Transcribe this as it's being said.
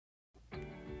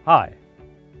Hi,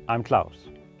 I'm Klaus,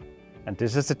 and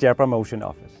this is the Jabra Motion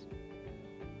Office.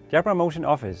 Jabra Motion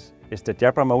Office is the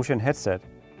Jabra Motion headset,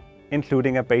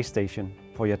 including a base station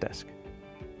for your desk.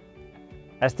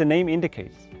 As the name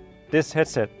indicates, this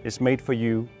headset is made for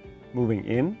you moving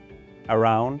in,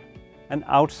 around, and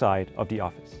outside of the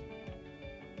office.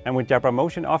 And with Jabra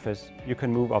Motion Office, you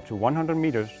can move up to 100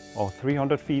 meters or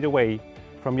 300 feet away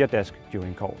from your desk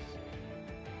during calls.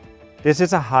 This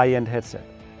is a high-end headset,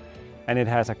 and it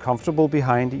has a comfortable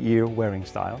behind-the-ear wearing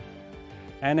style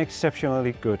and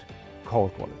exceptionally good call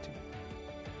quality.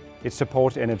 It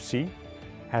supports NFC,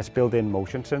 has built-in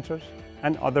motion sensors,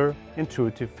 and other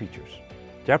intuitive features.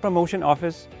 Jabra Motion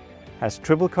Office has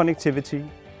triple connectivity,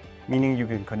 meaning you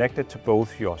can connect it to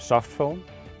both your soft phone,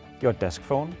 your desk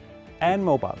phone, and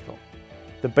mobile phone.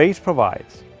 The base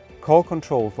provides call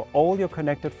control for all your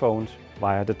connected phones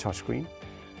via the touchscreen,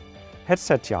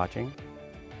 headset charging,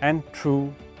 and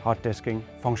true hot desking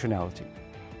functionality.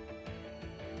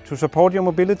 To support your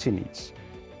mobility needs,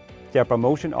 Jabra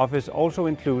Motion Office also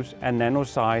includes a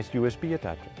nano-sized USB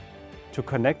adapter to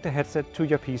connect the headset to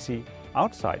your PC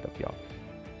outside of the office,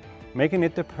 making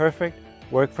it the perfect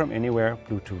work-from-anywhere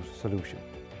Bluetooth solution.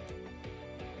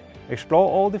 Explore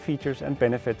all the features and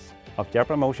benefits of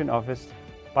Jabra Motion Office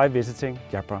by visiting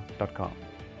jabra.com.